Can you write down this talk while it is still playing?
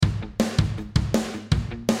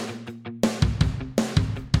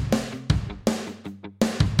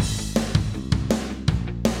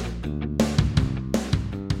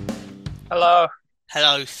Hello.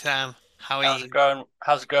 Hello, Sam. How are How's it you? going?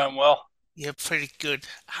 How's it going? Well, You're pretty good.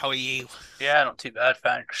 How are you? yeah, not too bad,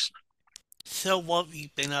 thanks. So, what have you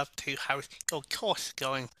been up to? How's your course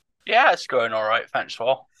going? Yeah, it's going all right, thanks.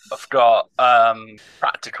 Well, I've got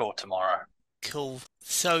practical tomorrow. Cool.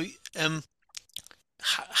 So,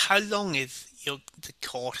 how long is the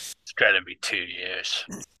course? It's going to be 2 years,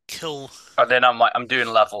 Cool. and then I'm doing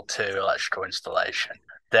level 2 electrical installation.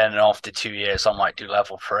 Then after 2 years, I might do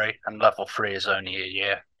level 3, and level 3 is only a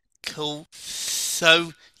year. Cool.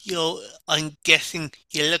 So, I'm guessing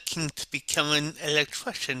you're looking to become an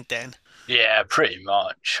electrician then? Yeah, pretty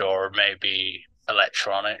much, or maybe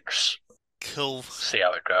electronics. Cool. See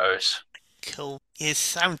how it goes. Cool. It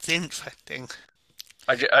sounds interesting.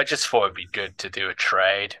 I just thought it'd be good to do a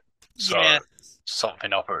trade, so Yeah.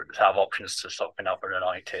 something up or have options to something up in an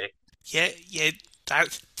IT. Yeah.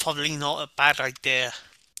 That's probably not a bad idea.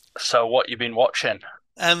 So what you been watching?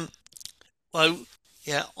 Um, Well,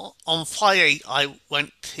 yeah, on Friday I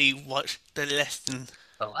went to watch the lesson.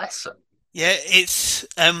 The lesson. Yeah, it's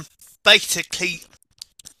basically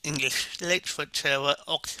English literature at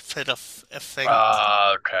Oxford, I think.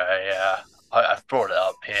 Okay, yeah. I've brought it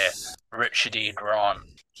up here. Richard E. Grant.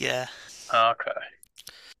 Yeah. Okay.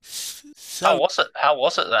 How So was it? How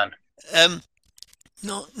was it then? um,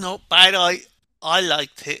 not bad. I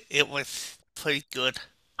liked it. It was pretty good.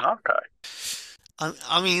 Okay.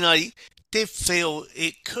 I mean, I did feel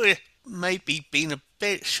it could have maybe been a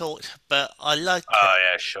bit shorter, but I liked it. Oh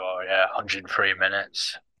yeah, sure. Yeah, 103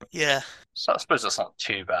 minutes. Yeah. So I suppose that's not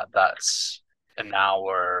too bad. That's an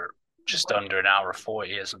hour, just under an hour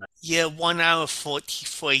 40, isn't it? Yeah, 1 hour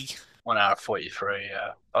 43. 1 hour 43.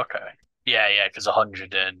 Yeah. Okay. Yeah, because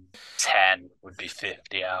 110 would be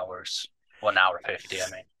 50 hours. 1 hour 50. I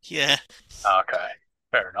mean. Yeah. Okay.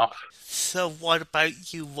 Fair enough. So what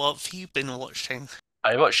about you? What have you been watching?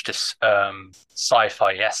 I watched this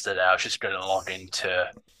sci-fi yesterday. I was just going to log into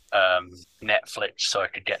Netflix so I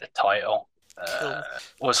could get the title. Cool, It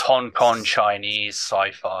was Hong Kong Chinese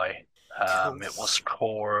sci-fi. cool. It was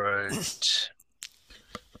called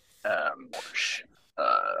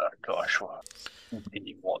gosh, what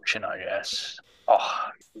continue watching, I guess. Oh,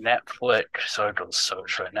 Netflix. So I got to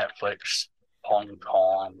search for Netflix. Hong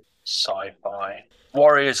Kong sci-fi.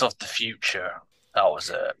 Warriors of the Future. That was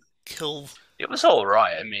it. Cool. It was all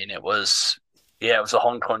right. I mean, yeah, it was a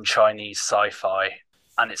Hong Kong Chinese sci-fi,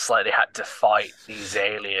 and it's like they had to fight these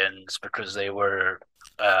aliens because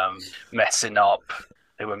messing up.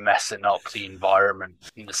 They were messing up the environment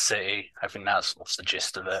in the city. I think that's the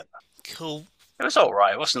gist of it. Cool. It was all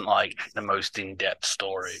right. It wasn't like the most in-depth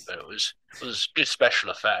story, but it was good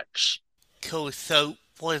special effects. Cool. So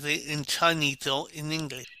was it in Chinese or in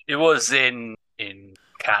English? It was in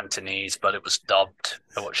Cantonese, but it was dubbed.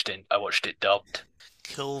 I watched it dubbed.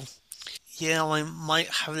 Cool. Yeah, I might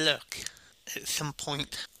have a look at some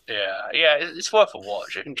point. Yeah, it's worth a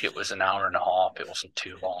watch. I think it was an hour and a half. It wasn't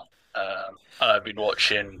too long. And I've been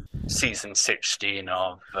watching season 16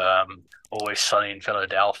 of Always Sunny in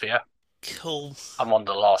Philadelphia. Cool. I'm on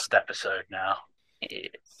the last episode now.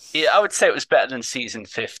 Yeah, I would say it was better than season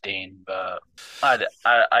 15, but I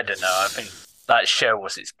don't know. I think that show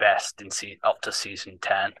was its best up to season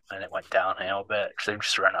 10, and it went downhill a bit because they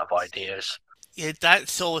just ran out of ideas. Yeah,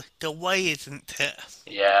 that's all the way, isn't it?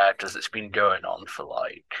 Yeah, because it's been going on for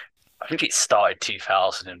like I think it started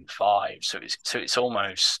 2005, so it's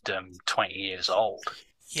almost 20 years old.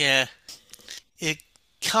 Yeah. It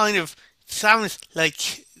kind of sounds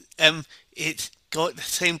like it's got the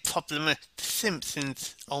same problem as The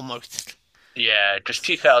Simpsons almost. Yeah, just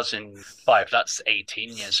 2005. That's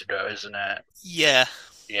 18 years ago, isn't it? Yeah.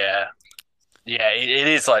 Yeah, yeah. It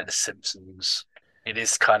is like The Simpsons. It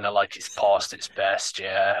is kind of like it's past its best.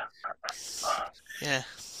 Yeah, Yeah.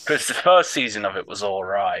 because the first season of it was all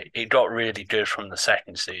right. It got really good from the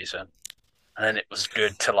second season, and then it was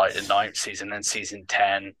good to like the ninth season. Then season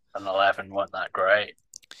 10 and 11 weren't that great.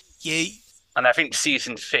 Yeah. And I think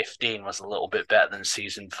season 15 was a little bit better than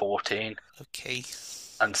season 14. Okay.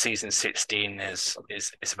 And season 16 is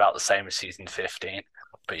about the same as season 15.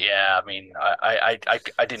 But yeah, I mean, I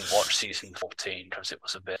didn't watch season 14 because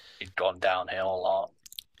it'd gone downhill a lot.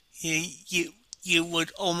 You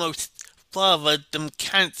would almost rather them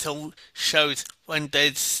cancel shows when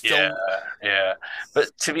there's Yeah, still yeah.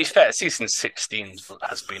 But to be fair, season 16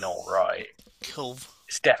 has been all right. cool.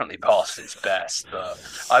 It's definitely past its best, but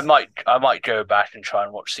I might go back and try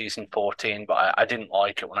and watch season 14, but I didn't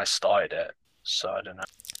like it when I started it, so I don't know.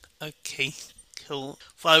 Okay, cool.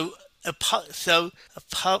 So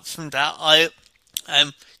apart from that,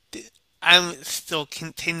 um I'm still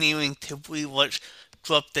continuing to rewatch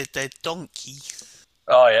Drop the Dead Donkey.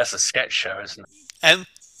 Oh, yeah, it's a sketch show, isn't it? Um,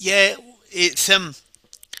 yeah, it's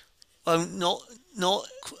well, not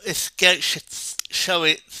a sketch show.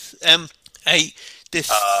 It's a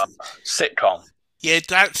this. Um, Sitcom. Yeah,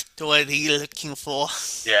 that's the word you're looking for.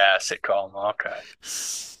 Yeah, sitcom. Okay.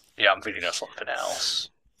 Yeah, I'm thinking of something else.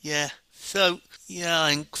 Yeah, so yeah,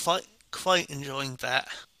 I'm quite enjoying that,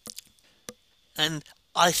 and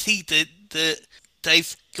I see that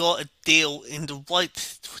they've got a deal in the white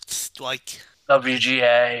strike.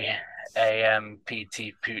 WGA,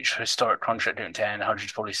 AMPT, Pooch, historic contract doing 10,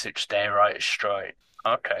 146-day writer's strike.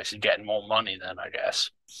 Okay, so you're getting more money then, I guess.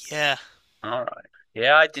 Yeah, All right.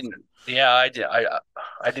 Yeah, I didn't. Yeah, I did.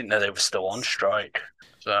 I didn't know they were still on strike.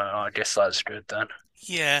 So I guess that's good then.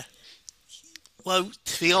 yeah. Well,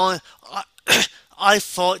 to be honest, I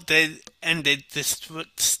thought they ended the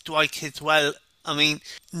strike as well. I mean,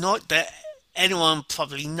 not that anyone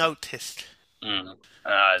probably noticed. Mm.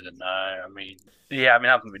 I don't know. I mean, yeah. I mean,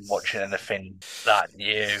 I haven't been watching anything that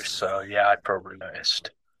new, so yeah, I probably noticed.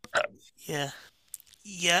 Yeah,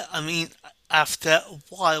 yeah. I mean, after a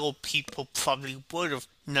while, people probably would have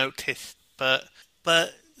noticed, but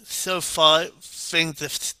so far things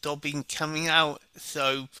have still been coming out,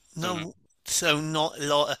 so Mm. no, so not a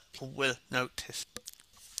lot of people will notice.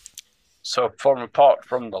 So, from apart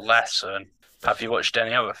from the lesson, have you watched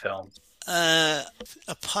any other films? Uh,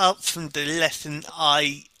 Apart from the lesson,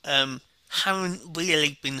 I haven't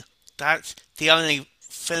really been. That's the only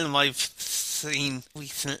film I've seen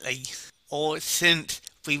recently, or since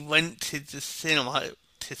we went to the cinema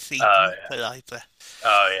to see Oh The yeah. Equalizer.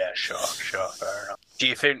 Oh yeah. Sure. Sure. Fair enough. Do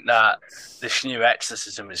you think that this new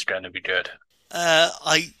Exorcism is going to be good?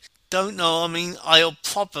 I don't know. I mean, I'll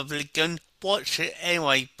probably go and watch it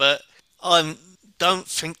anyway, but I don't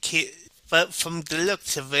think it. But from the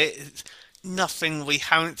looks of it, it's nothing we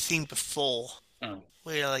haven't seen before. Mm.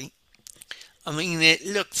 Really. I mean, it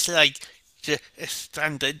looks like just a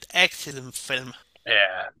standard excellent film.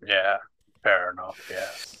 Yeah. Yeah. Fair enough. Yeah.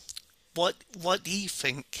 What do you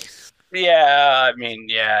think? Yeah, I mean,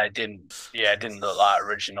 yeah, it didn't. Yeah, it didn't look that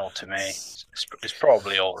original to me. It's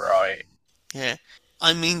probably all right. Yeah,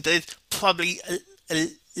 I mean, there's probably a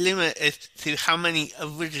limit as to how many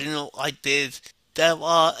original ideas there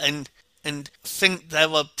are, and I think there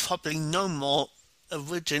are probably no more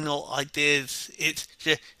original ideas. It's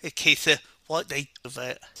just a case of what they do with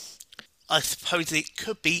it. I suppose it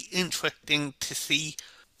could be interesting to see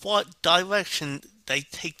what direction they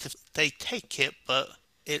take it, but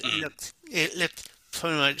Mm. it looks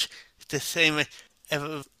pretty much the same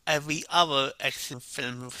as every other action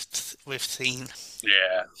film we've seen.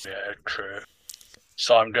 Yeah, yeah, true.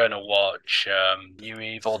 So I'm going to watch New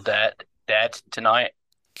Evil Dead tonight.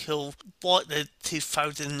 Kill what the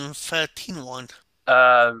 2013 one.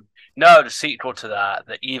 No, the sequel to that,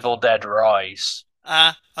 The Evil Dead Rise,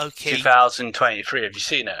 Ah, okay. 2023. Have you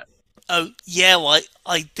seen it? Oh yeah, well,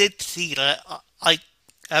 I did see that.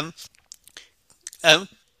 Um um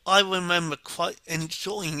I remember quite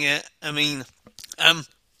enjoying it. Um,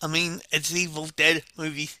 I mean, as Evil Dead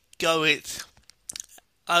movies go, it's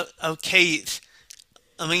okay.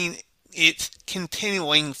 I mean, it's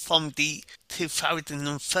continuing from the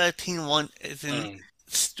 2013 one, as in Mm.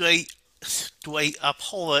 straight up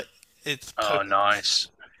horror. It's Oh, nice.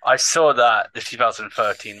 I saw that the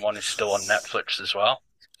 2013 one is still on Netflix as well.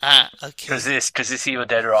 okay, Because this Evil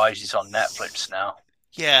Dead Rise is on Netflix now.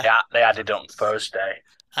 yeah. Yeah, they added it on Thursday.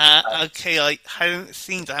 Uh, Okay, I hadn't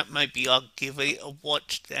seen that. Maybe I'll give it a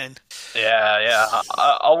watch then. yeah, yeah.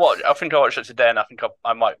 I'll watch. I think I'll watch it today, and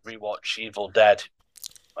I might rewatch Evil Dead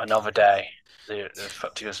another day, the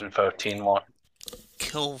 2013 one.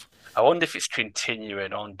 Cool. I wonder if it's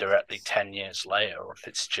continuing on directly 10 years later, or if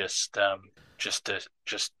it's just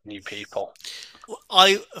new people.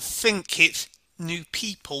 I think it's new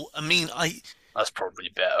people. That's probably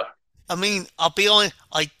better. I mean, I'll be honest.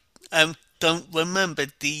 I don't remember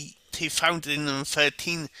the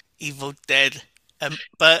 2013 Evil Dead.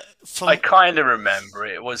 But I from kind of remember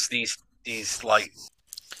it was these like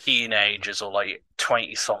teenagers or like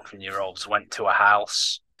 20-something-year-olds went to a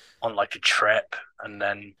house on like a trip, and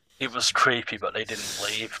then it was creepy, but they didn't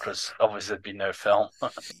leave because obviously there'd be no film.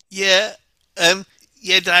 yeah,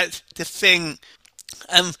 yeah, that's the thing.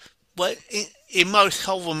 Well, in most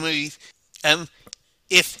horror movies, um,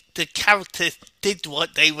 if the characters did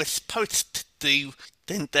what they were supposed to do,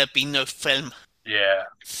 then there'd be no film. Yeah,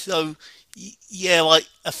 So, yeah, like,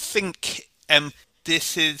 I think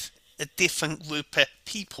this is a different group of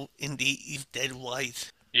people in the Evil Dead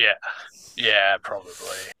Rise. yeah, yeah, probably.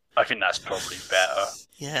 I think that's probably better.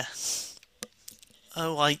 Yeah.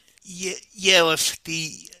 Oh, like, yeah, with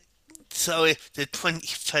the So if the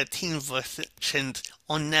 2013 version's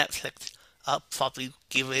on Netflix, I'll probably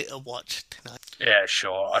give it a watch tonight. Yeah,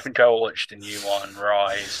 sure. I think I'll watch the new one,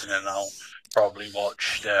 Rise, and then I'll probably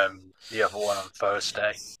watch the other one on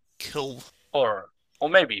Thursday, Cool, or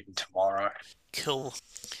maybe even tomorrow. cool.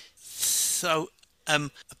 So,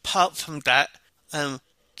 apart from that,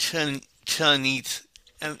 Chinese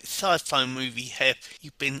sci-fi movie, have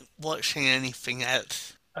you been watching anything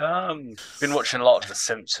else? Been watching a lot of The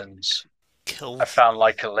Simpsons. Cool. I found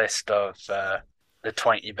like a list of the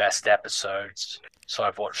 20 best episodes, so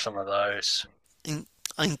I've watched some of those. And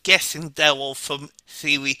I'm guessing they're all from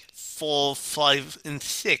series 4, 5, and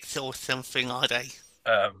 6 or something, are they?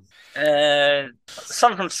 And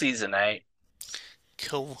some from season 8,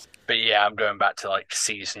 Cool. but yeah, I'm going back to like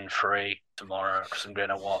season 3 tomorrow because I'm going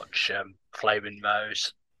to watch Flaming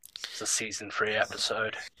Moe's. It's a season 3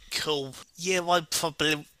 episode. Cool. Yeah, I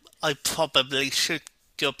probably should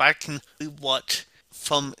go back and rewatch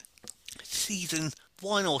from season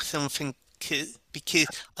 1 or something because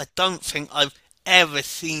I don't think I've ever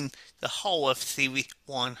seen the whole of series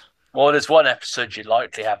 1. Well, there's one episode you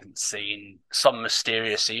likely haven't seen, Some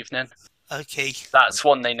Mysterious Evening. Okay. That's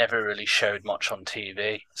one they never really showed much on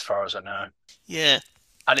TV, as far as I know. Yeah.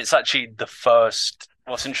 And it's actually the first.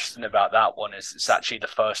 What's interesting about that one is it's actually the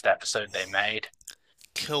first episode they made,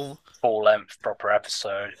 Cool. full length, proper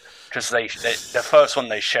episode. Because the first one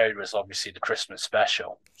they showed was obviously the Christmas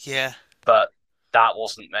special, Yeah. but that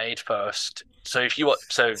wasn't made first. So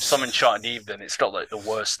Some Enchanted Evening, it's got like the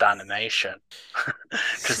worst animation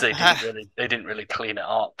because they didn't really clean it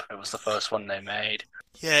up. It was the first one they made.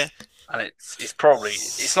 Yeah. And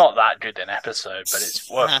it's not that good an episode, but it's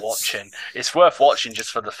worth watching. It's worth watching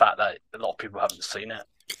just for the fact that a lot of people haven't seen it.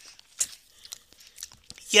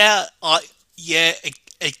 Yeah,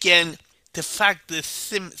 again, the fact that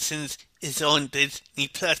Simpsons is on Disney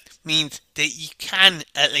Plus means that you can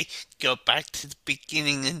at least go back to the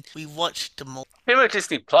beginning and rewatch them all. The thing with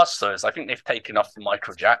Disney Plus, though, is I think they've taken off the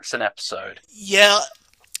Michael Jackson episode. Yeah,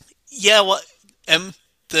 the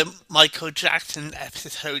Michael Jackson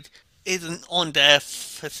episode isn't on there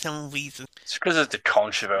for some reason. It's because of the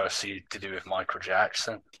controversy to do with Michael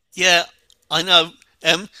Jackson. Yeah, I know.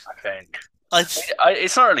 I think.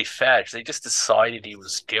 It's not really fair because they just decided he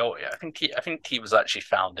was guilty. I think he was actually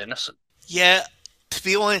found innocent. Yeah, to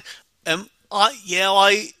be honest,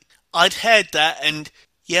 I'd heard that, and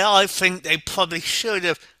yeah, I think they probably should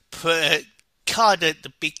have put a card at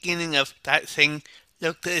the beginning of that thing.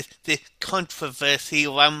 Look, there's the controversy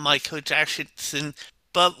around Michael Jackson,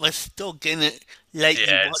 but we're still gonna let you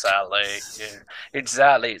watch. Exactly. Yeah,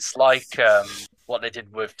 exactly. It's like what they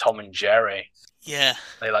did with Tom and Jerry. Yeah.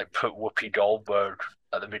 They like put Whoopi Goldberg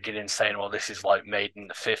at the beginning, saying, "Well, this is like made in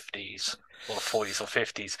the 50s or the 40s or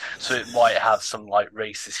 50s, so it might have some like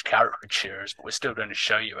racist caricatures, but we're still going to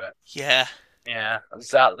show you it." Yeah. Yeah,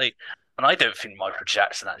 exactly. And I don't think Michael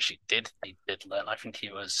Jackson actually did diddling. I think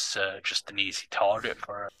he was just an easy target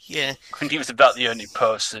for it. Yeah. I think he was about the only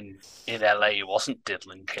person in LA who wasn't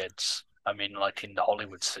diddling kids. I mean, like in the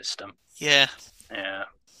Hollywood system. Yeah. Yeah.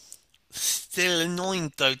 Still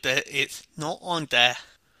annoying though that it's not on there.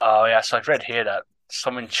 Oh yeah, so I've read here that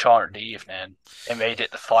Some Enchanted Evening, they made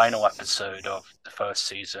it the final episode of the first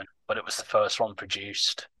season, but it was the first one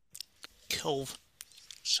produced. Cool.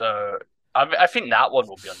 So I think that one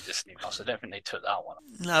will be on Disney Plus. I don't think they took that one.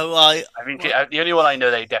 No, I think the only one I know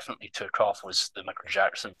they definitely took off was the Michael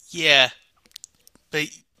Jackson. Yeah, but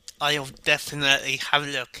I'll definitely have a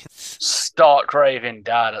look. Stark Raving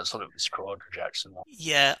Dad, that's what it was called, Michael Jackson one.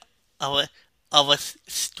 Yeah, I was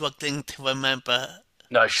struggling to remember.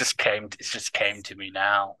 No, it just came to me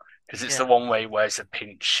now. Because it's the one where he wears a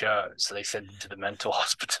pink shirt, so they send him to the mental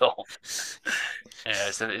hospital. Yeah,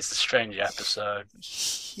 it's a strange episode.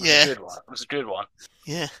 Yeah. It was a good one.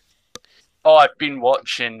 Yeah. Oh, I've been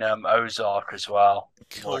watching Ozark as well.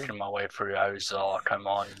 Cool. Working my way through Ozark. I'm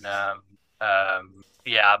on I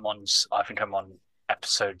think I'm on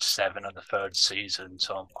episode 7 of the 3rd season,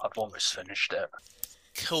 so I've almost finished it.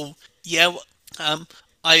 Cool. Yeah, I'm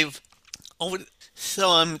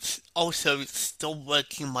also still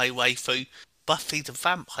working my way through Buffy the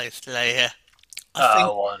Vampire Slayer.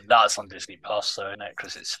 That's on Disney Plus, though, isn't it?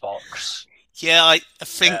 Because it's Fox. Yeah, I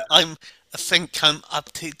think I'm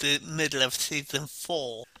up to the middle of season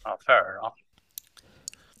 4. Oh, fair enough.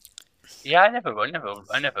 Yeah, I never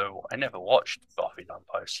watched Buffy the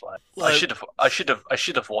Vampire Slayer. Well, I should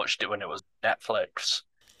have watched it when it was Netflix.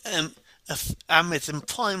 Amazon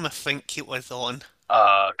Prime, I think it was on.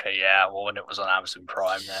 Okay, yeah. Well, when it was on Amazon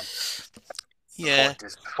Prime, then. Yeah.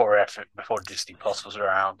 Before Disney Plus was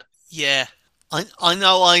around. Yeah, I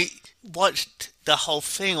know I watched the whole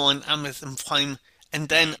thing on Amazon Prime, and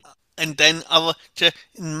then Mm. I was just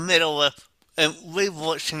in the middle of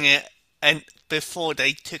rewatching it, and before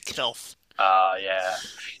they took it off. Yeah,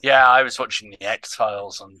 yeah. I was watching the X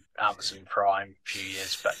Files on Amazon Prime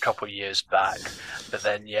a couple of years back, but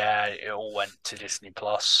then yeah, it all went to Disney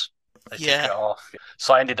Plus. They took Yeah, it off,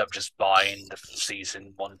 so I ended up just buying the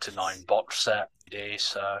season 1 to 9 box set DVD.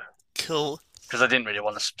 So cool. because I didn't really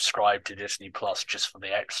want to subscribe to Disney Plus just for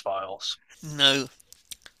the X Files. No,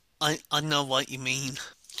 I know what you mean,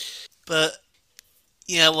 but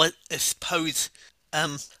yeah, well,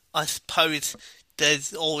 um, I suppose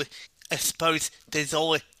there's always, I suppose there's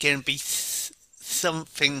always gonna be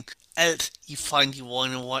something else you find you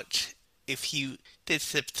want to watch if you did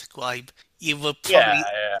subscribe. You will Yeah, probably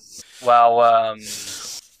yeah. Well,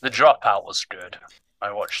 The Dropout was good.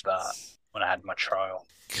 I watched that when I had my trial.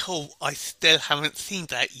 cool. I still haven't seen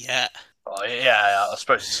that yet. Well, yeah, I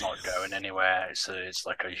suppose it's not going anywhere. It's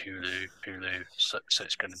like a Hulu, so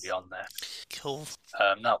it's going to be on there. Cool,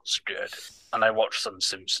 That was good, and I watched some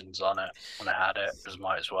Simpsons on it when I had it, because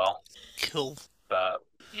might as well. cool, But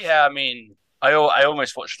yeah, I mean, I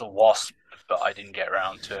almost watched The Wasp, but I didn't get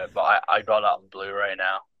around to it. But I got it on Blu-ray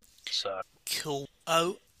now, so cool.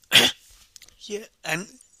 Oh, yeah, and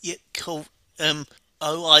yeah, cool. Um,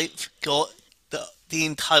 oh, I've got the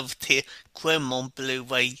entirety of Grimm on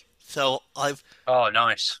Blu-ray, so I've oh,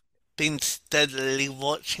 nice. been steadily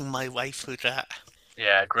watching my way through that.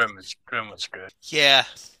 Yeah, Grimm was good. Yeah,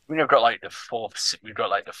 We've got like the fourth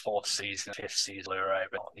season, fifth season Blu-ray,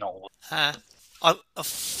 but not all. uh,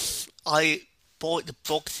 I bought the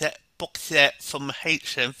box set from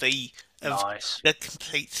HMV of Nice. the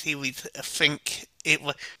complete series. I think it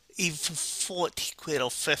was either 40 quid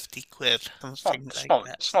or 50 quid, It's not, something it's like not,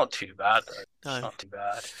 that. it's not too bad though. It's No. not too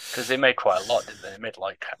bad because they made quite a lot, didn't they? They made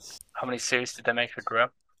like how many series did they make of Grimm?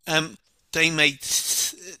 Um, they made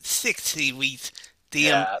six series. The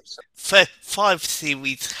Yeah, so, five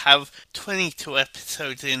series have 22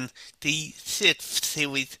 episodes in. The sixth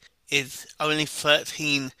series is only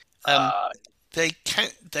 13. Um, uh, they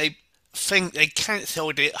think they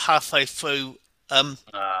cancelled it halfway through.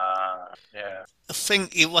 yeah, I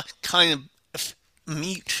think it was kind of a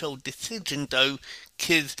mutual decision though,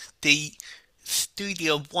 because the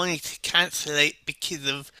studio wanted to cancel it because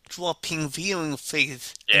of dropping viewing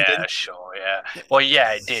figures, and yeah, then sure, yeah. Well,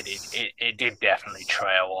 yeah, it did. It did definitely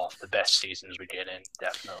trail off the best seasons we get in,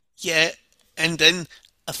 definitely. yeah, and then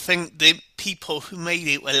I think the people who made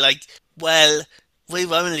it were like, well,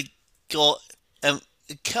 we've only got a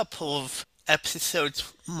couple of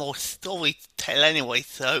episodes more story to tell anyway,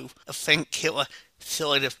 so I think it was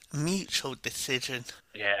sort of a mutual decision.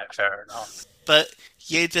 Yeah, fair enough. But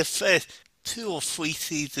yeah, the first two or three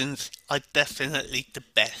seasons are definitely the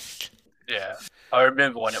best. Yeah, I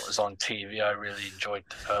remember when it was on TV, I really enjoyed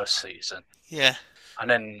the first season. Yeah, And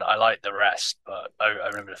then I liked the rest, but I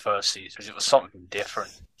remember the first season because it was something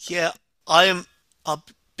different. yeah, I am. I'll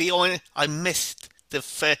be honest, I missed the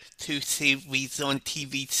first two series on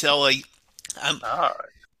TV, so um, All right.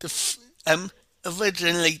 the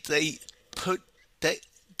originally they put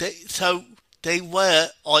so they were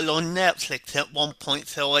all on Netflix at one point,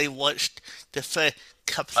 so I watched the first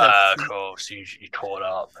couple of Cool. So you caught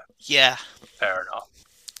up. yeah. Fair enough.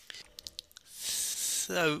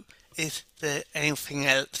 So is there anything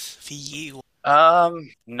else for you? No,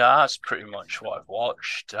 that's pretty much what I've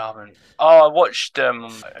watched. I watched. I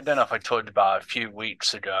don't know if I told you about it a few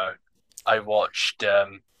weeks ago. I watched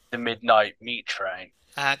The Midnight Meat Train.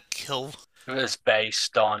 Ah, cool. It was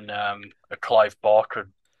based on a Clive Barker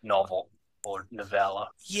novel or novella.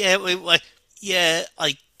 Yeah, yeah,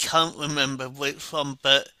 I can't remember which one,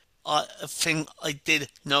 but I think I did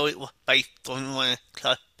know it was based on one of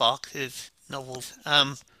Clive Barker's novels.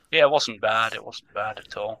 Yeah, it wasn't bad. It wasn't bad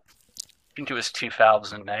at all. I think it was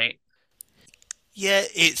 2008. Yeah,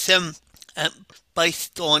 it's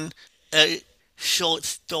based on a short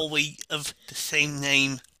story of the same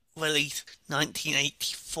name, released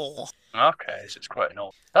 1984. Okay, so it's quite an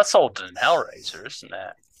old. That's older than Hellraiser, isn't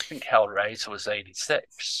it? I think Hellraiser was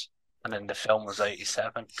 86, and then the film was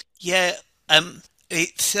 87. Yeah,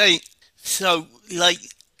 it's a so like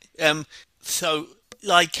um so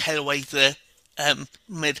like Hellraiser,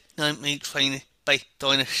 Midnight Meat Train is based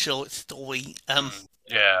on a short story.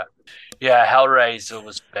 Yeah, yeah. Hellraiser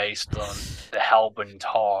was based on the Hellbound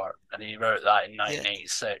Heart, and he wrote that in Yeah,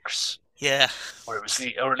 1986, yeah, or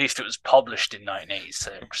at least it was published in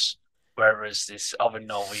 1986. Whereas this other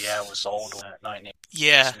novel, yeah, was older,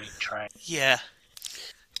 yeah, 1986 Meat Train. yeah,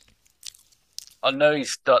 I know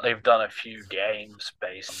they've done a few games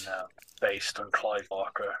based on Clive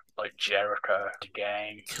Barker like Jericho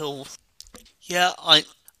game. Cool. Yeah,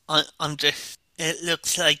 I'm just. It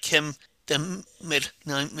looks like the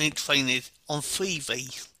Midnight Meat Train is on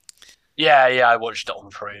Freevee. Yeah, I watched it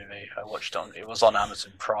on Freevee. I watched it on. It was on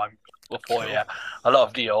Amazon Prime before. Cool. Yeah, a lot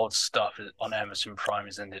of the old stuff on Amazon Prime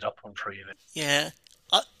has ended up on Freevee. Yeah,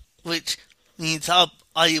 which means I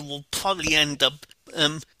will probably end up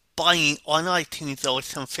um buying it on iTunes or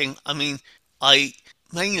something. I mean, I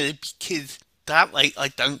mainly because that way I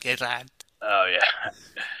don't get ads. Oh yeah,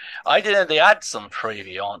 I didn't. The ads on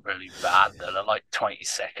Freevee aren't really bad. They're like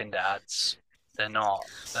 20-second ads. They're not.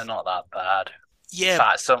 They're not that bad. In Yeah,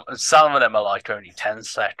 fact, some of them are like only 10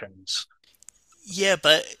 seconds. yeah,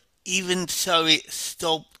 but even so, it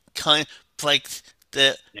still kind of breaks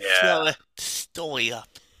the flow Yeah, of the story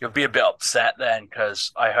up. you'll be a bit upset then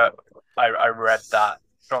because I read that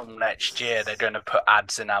from next year they're going to put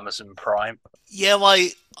ads in Amazon Prime. Yeah,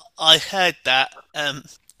 I heard that.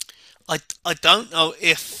 I don't know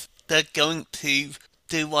if they're going to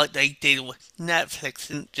do what they did with Netflix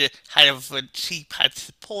and just have a cheap ad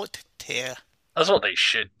support tier. That's what they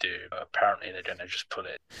should do. But apparently they're going to just put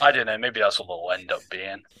it. I don't know. Maybe that's what they'll end up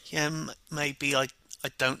being. Yeah, maybe I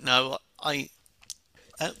don't know.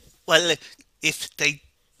 Uh, well, if they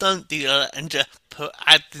don't do that and just put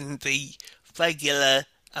ads in the regular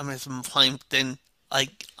Amazon Prime, then I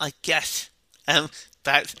guess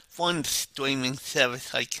that's one streaming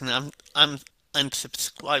service I can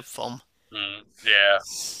unsubscribe from. Yeah,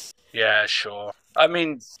 yeah, sure. I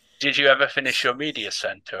mean, did you ever finish your media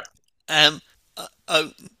center? Um,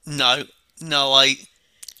 oh no, no,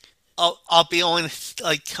 I'll be honest.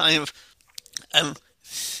 I kind of um,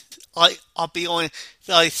 I'll be honest.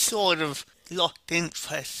 I sort of lost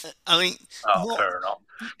interest. I mean, Oh, not fair enough.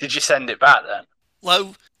 Did you send it back then?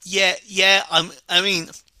 well. Yeah, yeah. I mean,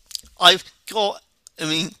 I've got. I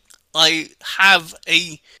mean, I have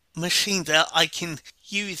a machine that I can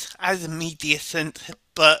use as a media center,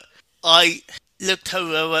 but I looked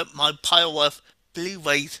over at my pile of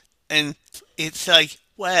Blu-rays, and it's like,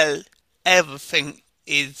 well, everything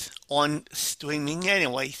is on streaming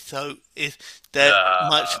anyway, so is there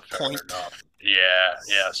much Fair point? enough. Yeah,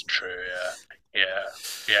 that's true.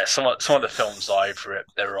 Yeah. Some of the films I've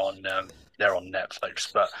ripped, they're on Netflix,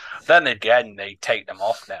 but then again, they take them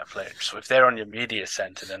off Netflix. So if they're on your media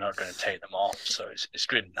center, they're not going to take them off. So it's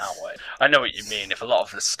good in that way. I know what you mean. If a lot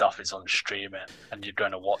of the stuff is on streaming and you're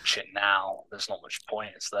going to watch it now, there's not much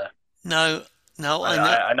point, is there? No, no,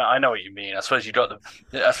 I, I know. I know what you mean. I suppose you got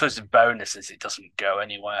the. I suppose the bonus is it doesn't go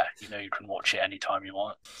anywhere. You know, you can watch it anytime you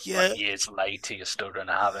want. Yeah, Like years later, you're still going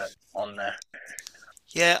to have it on there.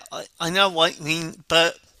 yeah, I know what you mean,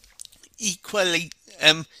 but equally,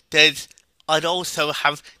 there's I'd also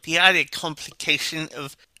have the added complication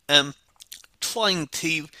of um trying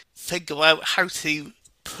to figure out how to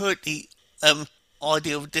put the um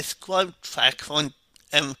audio describe track on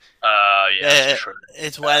um Yeah, that's uh, true.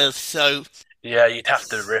 as Uh, well. So yeah, you'd have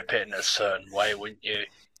to rip it in a certain way, wouldn't you?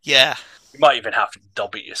 yeah, You might even have to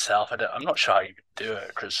dub it yourself. I'm not sure how you could do it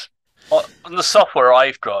because on the software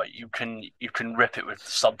I've got, you can rip it with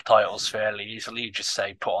the subtitles fairly easily. You just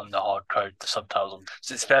say put on the hard code, the subtitles,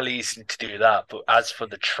 so it's fairly easy to do that. But as for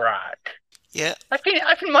the track, yeah, I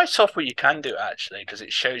think my software you can do it actually because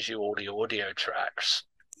it shows you all the audio tracks.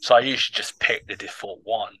 So I usually just pick the default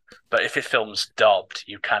one. But if your film's dubbed,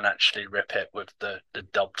 you can actually rip it with the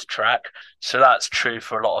dubbed track. So that's true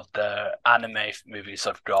for a lot of the anime movies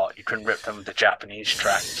I've got. You can rip them with the Japanese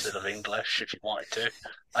track instead of English if you wanted to,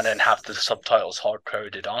 and then have the subtitles hard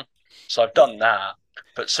coded on. So I've done that.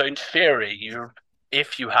 But so in theory,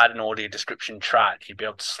 if you had an audio description track, you'd be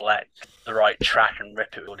able to select the right track and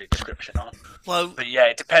rip it with audio description on. well, But yeah,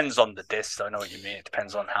 it depends on the disc. I know what you mean. It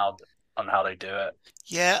depends on how they do it.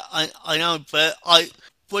 yeah, I know, but I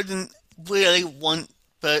wouldn't really want,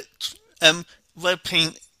 but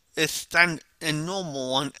ripping a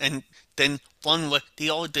normal one and then one with the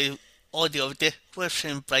audio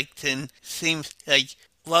description baked in seems like,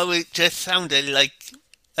 well, it just sounded like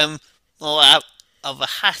um more out of a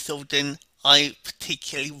hassle than I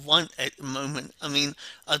particularly want at the moment. I mean,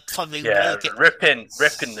 I'd probably Yeah, will get. ripping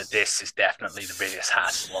the disc is definitely the biggest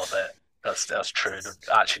hassle of it. That's true.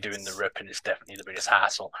 Actually doing the ripping is definitely the biggest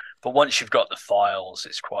hassle. But once you've got the files,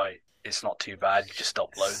 it's not too bad. You just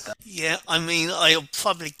upload them. Yeah, I mean, I'll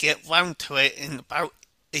probably get round to it in about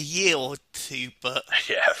a year or two, but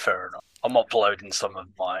Yeah, fair enough. I'm uploading some of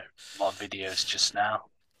my videos just now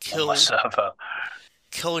on my cool. server.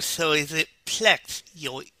 Cool, so is it Plex?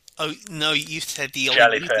 Oh, no, you said you're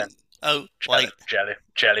using. Jellyfin, Oh, wait.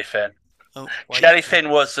 Jellyfin. Oh, wait. Jellyfin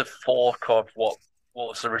was a fork of what what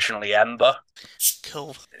was originally Ember.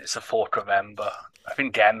 Cool. It's a fork of Ember. I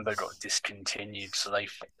think Ember got discontinued, so they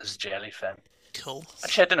as Jellyfin. Cool.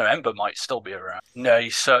 Actually, I don't know. Ember might still be around. No,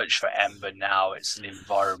 you search for Ember now. It's an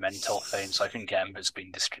environmental thing, so I think Ember's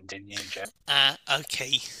been discontinued.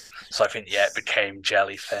 Okay. So I think it became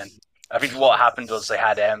Jellyfin. I think what happened was they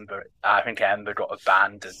had Ember. I think Ember got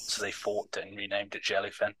abandoned, so they forked it and renamed it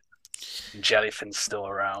Jellyfin. And Jellyfin's still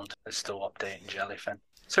around. They're still updating Jellyfin.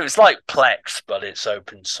 So it's like Plex, but it's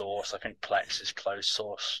open source. I think Plex is closed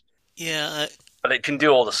source. Yeah. But it can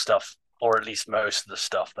do all the stuff, or at least most of the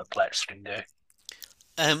stuff that Plex can do.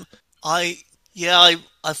 I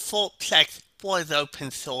thought Plex was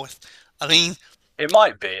open source. I mean, It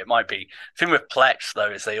might be. The thing with Plex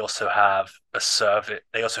though is they also have a server.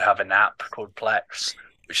 They also have an app called Plex,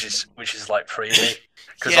 which is like freebie.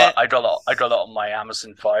 Because yeah, I got a lot on my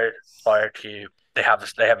Amazon FireCube. They have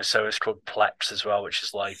a service called Plex as well, which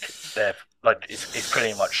is like it's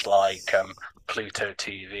pretty much like Pluto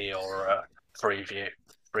TV or Freeview.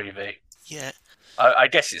 yeah, I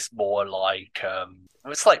guess it's more like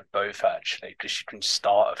it's like both actually, because you can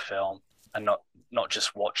start a film and not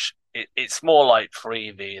just watch it. It's more like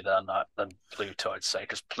Freevee than Pluto, I'd say,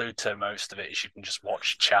 because Pluto, most of it is you can just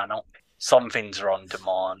watch the channel. Some things are on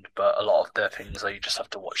demand, but a lot of the things you just have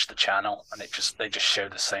to watch the channel, and they just show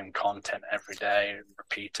the same content every day and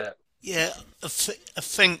repeat it. yeah. I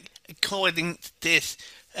think according to this,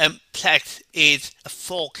 Plex is a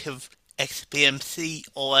fork of XBMC,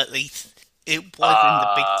 or at least it was in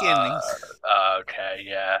the beginning. Okay,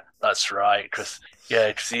 yeah, that's right. Because the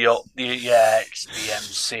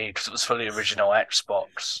XBMC, because it was for the original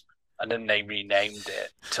Xbox, and then they renamed it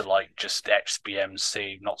to like just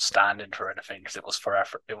XBMC, not standing for anything, because it was for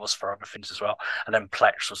other things as well. And then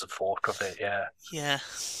Plex was a fork of it. Yeah, Yeah,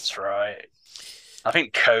 that's right. I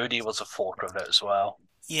think Cody was a fork of it as well,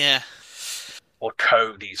 yeah, or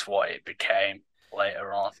Cody's what it became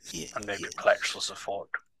later on, yeah, and maybe Plex was a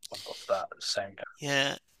fork of that at the same time.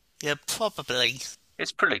 yeah, yeah. Probably.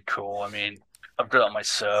 It's pretty cool. I mean, I've got it on my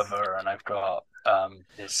server, and I've got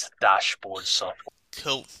this dashboard software.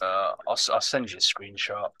 Cool. I'll send you a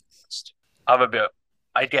screenshot. I have a bit.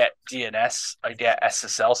 I get DNS, I get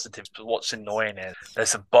SSL certificates, but what's annoying is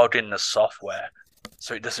there's a bug in the software,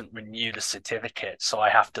 so it doesn't renew the certificate. So I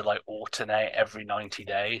have to like alternate every 90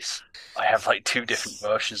 days. I have like two different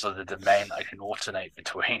versions of the domain I can alternate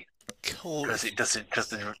between Cool. because it doesn't because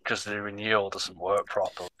the renewal doesn't work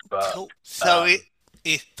properly. But Cool. So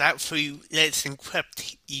is that through Let's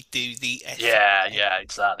Encrypt you do the yeah,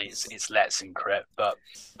 exactly. It's Let's Encrypt, but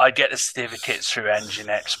I get the certificates through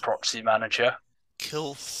Nginx Proxy Manager.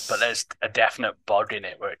 Cool. But there's a definite bug in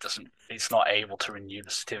it where it's not able to renew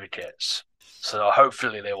the certificates. So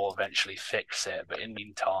hopefully they will eventually fix it. But in the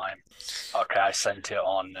meantime, okay, I sent it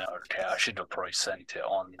on. Okay, I should have probably sent it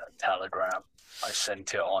on Telegram. I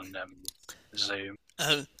sent it on Zoom.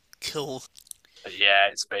 Oh, cool. But yeah,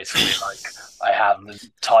 it's basically like I have the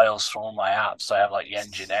tiles for all my apps. I have like the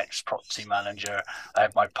Nginx Proxy Manager. I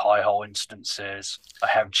have my Pi-hole instances. I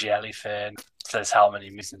have Jellyfin. It says how many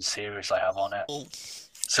missing series I have on it. Cool.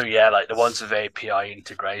 So yeah, like the ones with API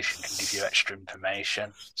integration can give you extra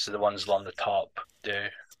information. So the ones along the top do.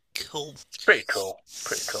 Cool. It's pretty cool.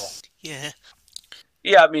 Pretty cool. Yeah.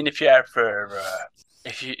 Yeah, I mean, if you ever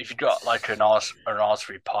if you got like an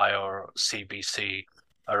Raspberry Pi or CBC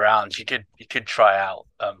around, you could try out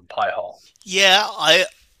Pi-hole. Yeah, I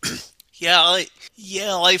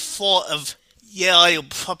thought of I'll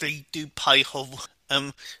probably do Pi-hole.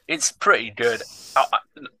 It's pretty good.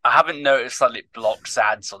 I haven't noticed that it blocks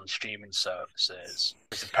ads on streaming services,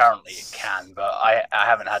 because apparently it can, but I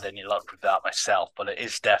haven't had any luck with that myself. But it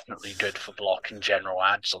is definitely good for blocking general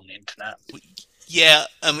ads on the internet. Yeah,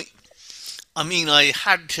 I mean, I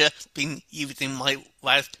had to been using my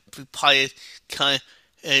Raspberry Pi kind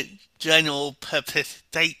of general purpose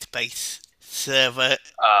database server.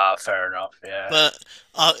 Fair enough, yeah. But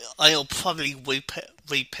I'll probably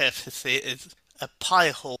repurpose it as a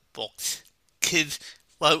Pi-hole box, because,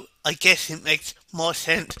 well, I guess it makes more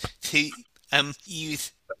sense to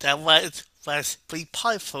use the Raspberry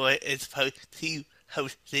Pi for it as opposed to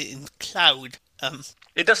host it in the cloud.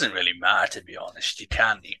 It doesn't really matter, to be honest. You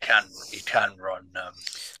can run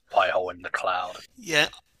Pi-hole in the cloud. Yeah,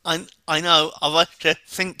 I know. I was just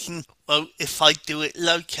thinking, well, if I do it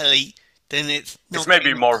locally, then it's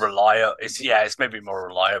maybe more reliable. It's maybe more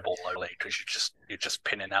reliable locally, because you're just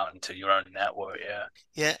pinning out into your own network. Yeah.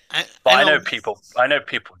 Yeah, but I know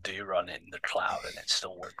people do run it in the cloud and it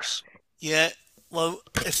still works. Yeah. Well,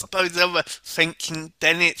 I suppose I was thinking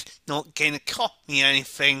then it's not going to cost me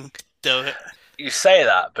anything, do it? you say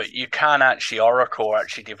that, but you can actually Oracle are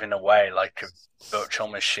actually giving away like a virtual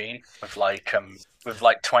machine with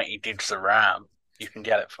like 20 gigs of RAM. You can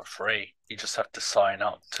get it for free. You just have to sign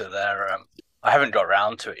up to their. I haven't got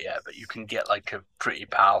around to it yet, but you can get like a pretty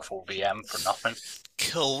powerful VM for nothing.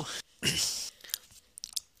 Cool.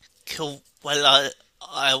 Cool. Well,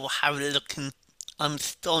 I will have a look, and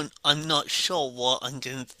I'm not sure what I'm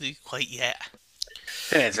going to do quite yet.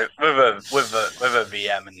 Thing is, with a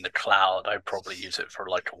VM in the cloud, I'd probably use it for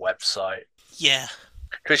like a website. Yeah.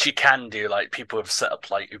 Because you can do like people have set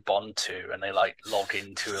up like Ubuntu and they like log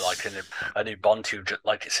into like an Ubuntu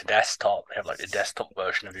like it's a desktop. They have like a desktop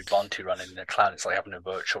version of Ubuntu running in the cloud. It's like having a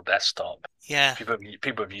virtual desktop. Yeah.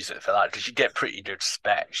 People have used it for that because you get pretty good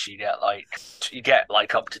specs. You get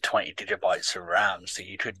like up to 20 gigabytes of RAM, so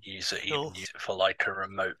you could use it even use it for like a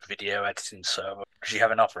remote video editing server because you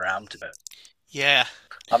have enough RAM to it. Yeah.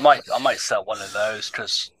 I might sell one of those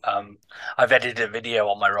because I've edited a video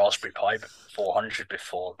on my Raspberry Pi 400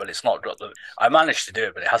 before, but it's not got the. I managed to do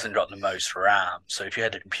it, but it hasn't got the most RAM. So if you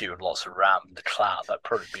had a computer with lots of RAM in the cloud, that'd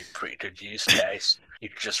probably be a pretty good use case. You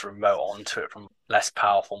could just remote onto it from a less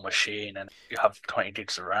powerful machine, and you have 20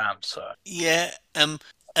 gigs of RAM. So yeah.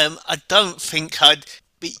 I don't think I'd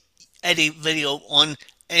be edit video on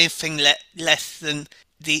anything less than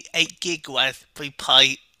the 8 gig Raspberry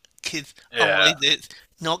Pi, because otherwise it's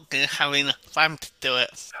not going to have enough RAM to do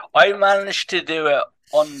it. I managed to do it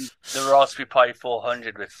on the Raspberry Pi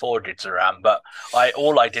 400 with 4 gigs of RAM, but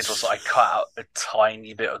all I did was I cut out a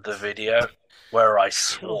tiny bit of the video where I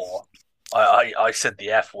swore. I said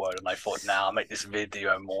the F word, and I thought, now I'll make this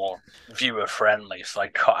video more viewer friendly, so I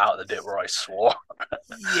cut out the bit where I swore.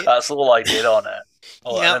 Yeah. That's all I did on it.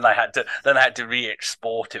 Yep. And then I had to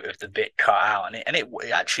re-export it with the bit cut out, and it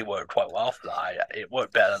actually worked quite well for that. It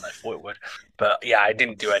worked better than I thought it would. But yeah, I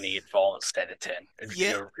didn't do any advanced editing.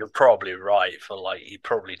 Yeah. You're probably right for like you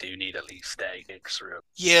probably do need at least 8 gigs. Really.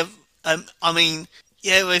 Yeah. I mean,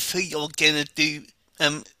 yeah, if you're gonna do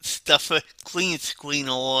stuff for green screen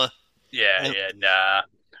or. Nah.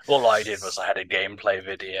 All I did was I had a gameplay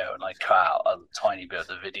video and I cut out a tiny bit of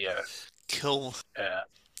the video. Cool. Yeah.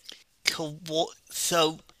 Cool. What?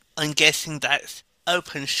 So I'm guessing that's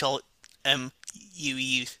OpenShot. You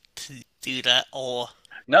used to do that, or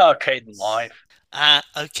no, Kdenlive.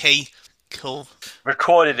 Okay. Cool.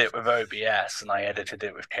 Recorded it with OBS and I edited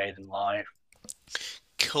it with Kdenlive.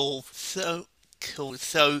 Cool. So cool.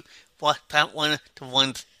 So what about one of the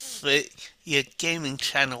ones for your gaming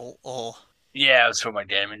channel, or? Yeah, it was for my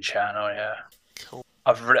gaming channel. Yeah. Cool.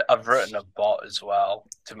 I've written a bot as well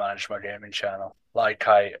to manage my gaming channel, like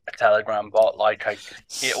a Telegram bot.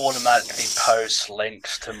 It automatically posts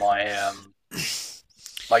links to my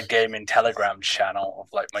my gaming Telegram channel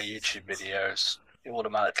of like my YouTube videos. It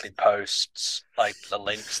automatically posts like the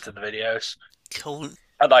links to the videos. Cool.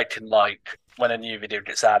 And I can like when a new video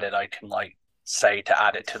gets added, I can like say to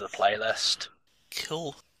add it to the playlist.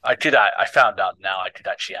 Cool. I found out now I could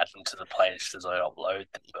actually add them to the playlist as I upload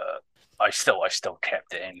them, but I still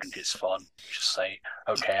kept it in because it's fun. Just say,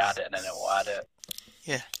 okay, add it, and then it will add it.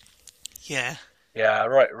 Yeah.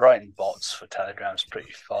 Writing bots for Telegram's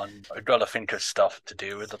pretty fun. I've got to think of stuff to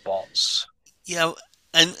do with the bots. Yeah,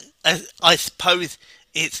 and I suppose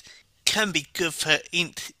it can be good for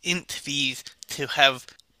interviews to have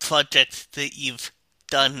projects that you've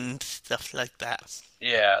done and stuff like that.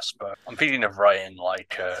 Yes, but I'm thinking of writing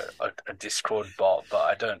like a Discord bot, but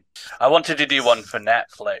I don't. I wanted to do one for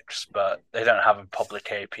Netflix, but they don't have a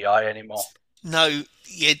public API anymore. No,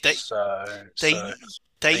 yeah, they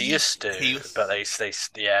used to, but they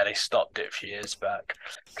stopped it a few years back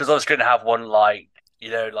because I was going to have one like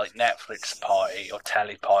like Netflix party or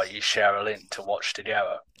Telly party. You share a link to watch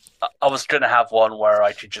together. I was going to have one where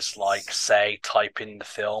I could just type in the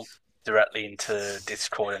film directly into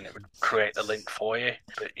Discord and it would create the link for you.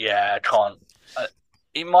 But yeah, I can't.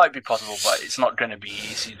 It might be possible, but it's not going to be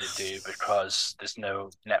easy to do because there's no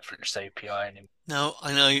Netflix API anymore. No,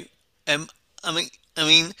 I know. I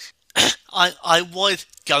mean, I was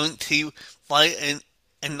going to write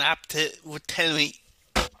an app that would tell me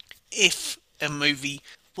if a movie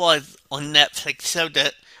was on Netflix, so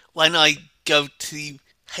that when I go to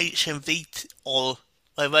HMV or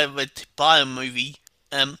wherever to buy a movie,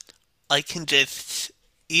 I can just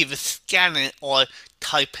either scan it or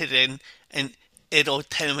type it in, and it'll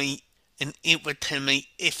tell me, and it would tell me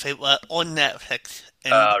if it were on Netflix.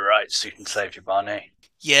 Right, so you can save your money.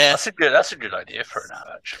 Yeah, that's a good idea for an app,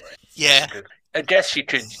 actually. Yeah, I guess you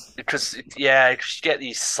could because you get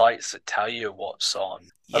these sites that tell you what's on.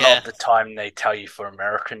 A lot of the time, they tell you for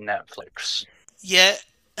American Netflix. Yeah,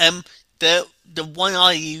 the one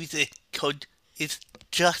I use is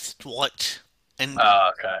Just Watch, and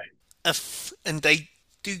Okay. and they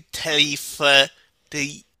do tell you for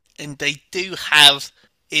the and they do have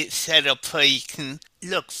it set up where you can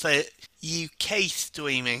look for UK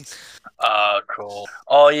streaming. Cool.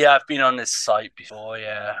 Oh yeah, I've been on this site before.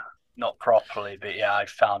 Yeah, not properly, but yeah, I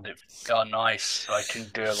found it. Oh, nice. So I can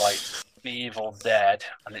do like The Evil Dead,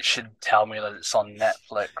 and it should tell me that it's on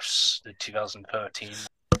Netflix, the 2013.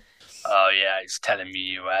 Oh yeah, it's telling me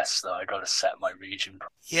US though. I gotta set my region.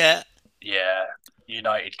 Yeah, Yeah,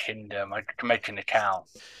 United Kingdom. I can make an account.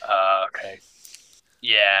 Okay.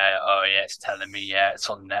 Yeah. Oh yeah, it's telling me. Yeah, it's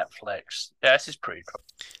on Netflix. Yeah, this is pretty cool.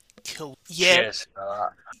 cool. Yeah, Cheers for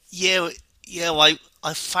that. yeah, yeah.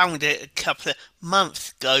 I found it a couple of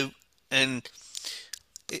months ago, and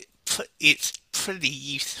it's pretty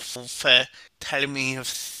useful for telling me of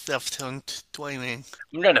stuff on streaming.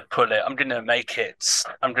 I'm gonna put it. I'm gonna make it.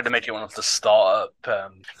 I'm gonna make it one of the startup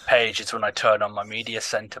pages when I turn on my media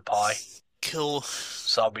center pie. Cool.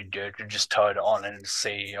 So I'll be good to just turn it on and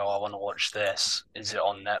see. Oh, I want to watch this. Is it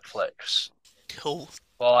on Netflix? Cool.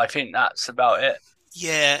 Well, I think that's about it.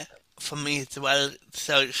 Yeah, for me as well.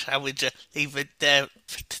 So shall we just leave it there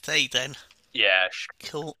for today then? Yeah.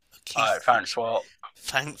 Cool. Okay. All right. Thanks. Well,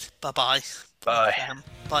 Thanks. Bye bye. Bye bye. Sam.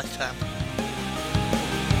 Bye Sam.